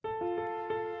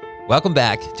Welcome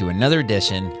back to another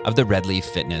edition of the Red Leaf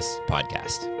Fitness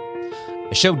Podcast,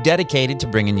 a show dedicated to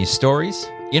bringing you stories,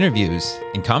 interviews,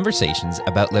 and conversations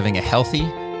about living a healthy,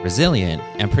 resilient,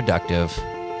 and productive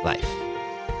life.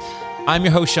 I'm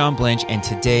your host, Sean Blinch, and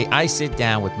today I sit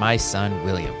down with my son,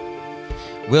 William.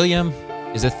 William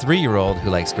is a 3-year-old who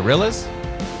likes gorillas,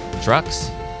 trucks,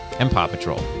 and Paw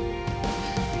Patrol.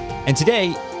 And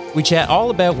today, we chat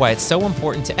all about why it's so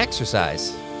important to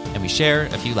exercise, and we share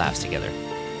a few laughs together.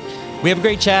 We have a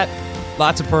great chat,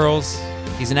 lots of pearls.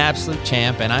 He's an absolute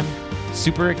champ, and I'm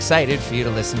super excited for you to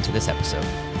listen to this episode.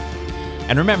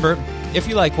 And remember, if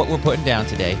you like what we're putting down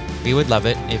today, we would love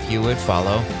it if you would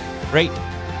follow, rate,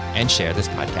 and share this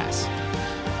podcast.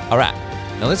 All right,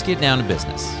 now let's get down to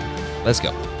business. Let's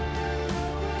go.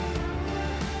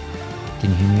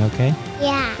 Can you hear me okay?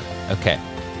 Yeah. Okay.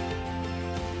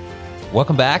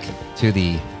 Welcome back to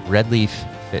the Red Leaf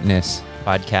Fitness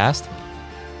Podcast.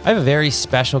 I have a very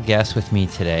special guest with me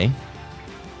today.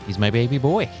 He's my baby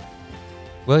boy.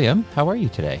 William, how are you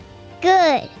today?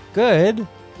 Good. Good?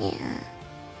 Yeah.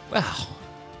 Wow.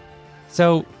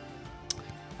 So,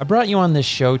 I brought you on this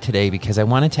show today because I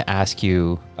wanted to ask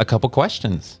you a couple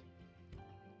questions.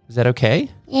 Is that okay?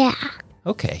 Yeah.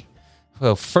 Okay.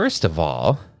 Well, first of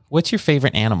all, what's your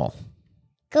favorite animal?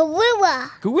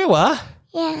 Gorilla. Gorilla?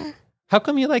 Yeah. How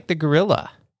come you like the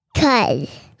gorilla? 'Cause.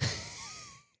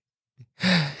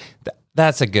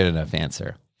 That's a good enough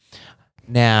answer.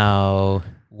 Now,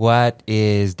 what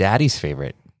is Daddy's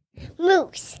favorite?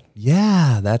 Moose.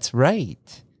 Yeah, that's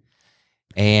right.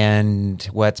 And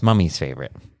what's Mummy's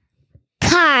favorite?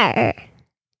 Car.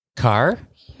 Car?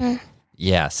 Yeah.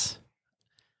 Yes.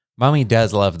 Mummy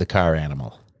does love the car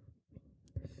animal.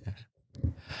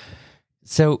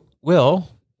 So, Will,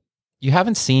 you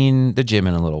haven't seen the gym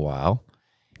in a little while.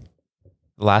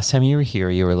 The last time you were here,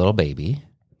 you were a little baby.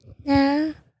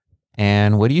 No.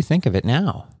 And what do you think of it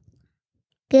now?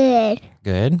 Good.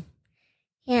 Good?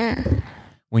 Yeah.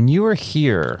 When you were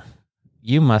here,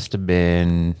 you must have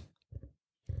been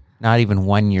not even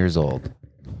 1 year old.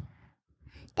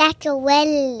 That's a red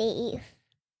leaf.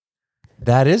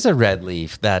 That is a red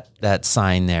leaf, that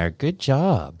sign there. Good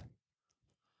job.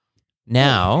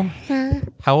 Now, Huh?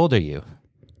 how old are you?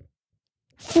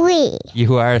 3.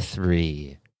 You are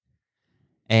 3.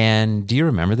 And do you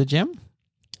remember the gym?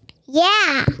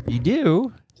 Yeah. You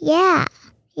do? Yeah.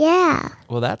 Yeah.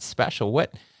 Well, that's special.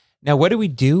 What do we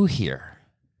do here?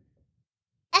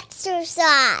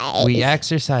 Exercise. We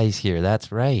exercise here.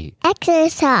 That's right.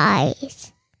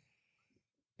 Exercise.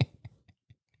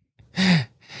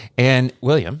 And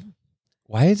William,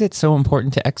 why is it so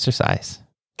important to exercise?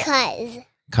 'Cause.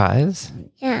 'Cause?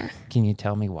 Yeah. Can you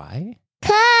tell me why?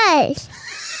 'Cause.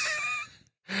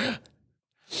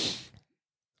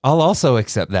 I'll also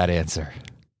accept that answer.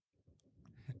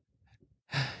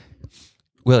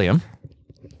 William,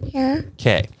 Yeah.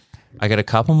 okay, I got a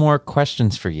couple more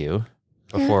questions for you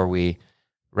before we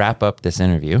wrap up this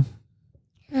interview.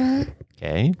 Yeah.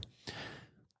 Okay.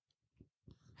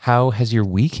 How has your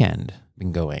weekend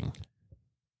been going?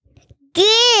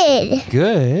 Good.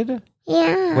 Good.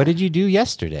 Yeah. What did you do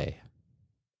yesterday?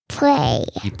 Play.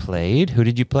 You played? Who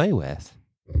did you play with?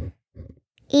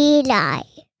 Eli.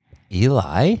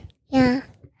 Eli? Yeah.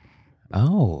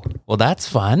 Oh, well, that's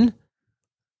fun.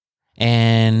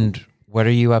 And what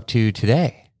are you up to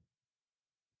today?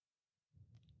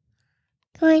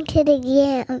 Going to the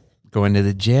gym. Going to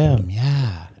the gym,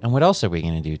 yeah. And what else are we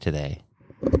going to do today?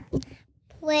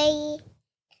 Play.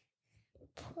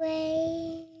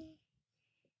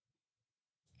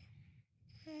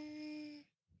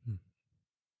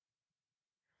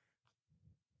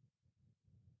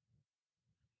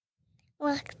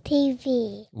 Watch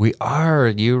TV.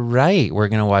 You're right. We're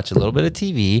going to watch a little bit of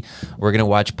TV. We're going to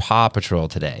watch Paw Patrol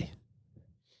today.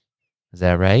 Is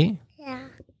that right? Yeah.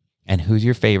 And who's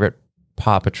your favorite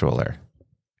Paw Patroller?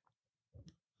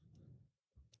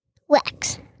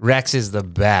 Rex. Rex is the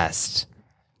best.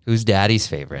 Who's Daddy's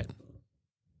favorite?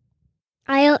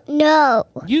 I don't know.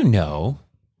 You know.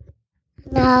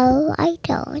 No, I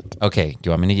don't. Okay, do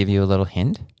you want me to give you a little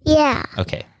hint? Yeah.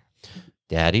 Okay.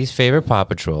 Daddy's favorite Paw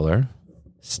Patroller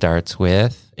starts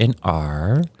with an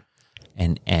R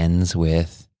and ends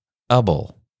with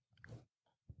Ubble.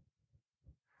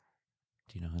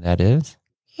 Do you know who that is?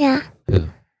 Yeah. Who?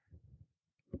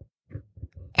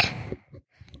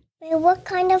 Wait, what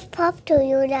kind of pop do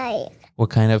you like?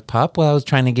 What kind of pup? Well, I was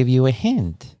trying to give you a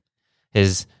hint.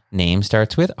 His name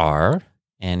starts with R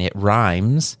and it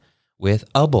rhymes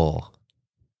with Ubble.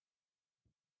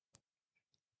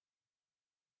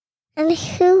 And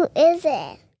who is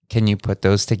it? Can you put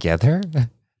those together?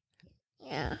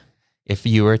 Yeah. If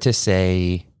you were to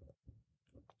say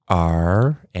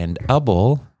R and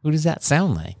Ubble. Who does that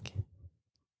sound like?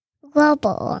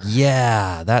 Rubble.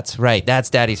 Yeah, that's right. That's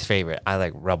Daddy's favorite. I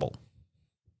like Rubble.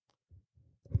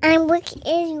 And which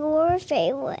is your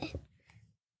favorite?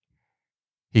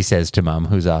 He says to Mom,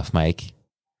 who's off mic.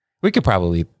 We could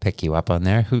probably pick you up on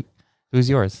there. Who's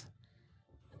yours?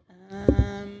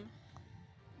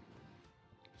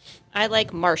 I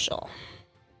like Marshall.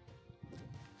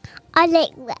 I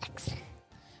like Rex.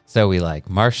 So we like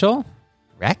Marshall,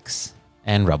 Rex,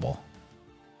 and Rubble.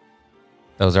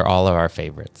 Those are all of our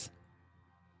favorites.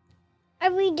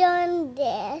 Are we done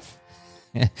this?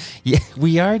 Yeah,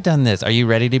 we are done this. Are you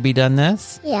ready to be done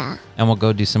this? Yeah. And we'll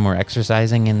go do some more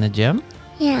exercising in the gym?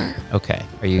 Yeah. Okay.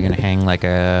 Are you going to hang like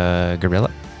a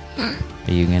gorilla? Yeah.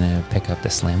 Are you going to pick up the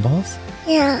slam balls?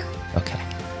 Yeah. Okay.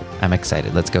 I'm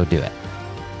excited. Let's go do it.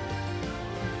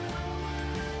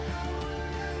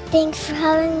 Thanks for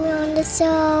having me on the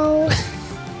show.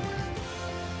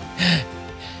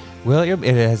 William,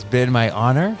 it has been my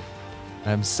honor.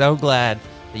 I'm so glad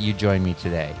that you joined me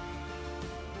today.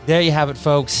 There you have it,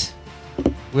 folks.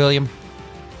 William,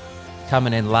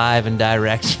 coming in live and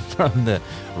direct from the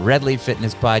Red Leaf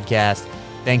Fitness Podcast.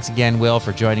 Thanks again, Will,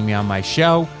 for joining me on my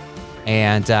show.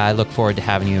 And I look forward to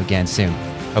having you again soon.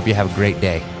 Hope you have a great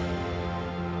day.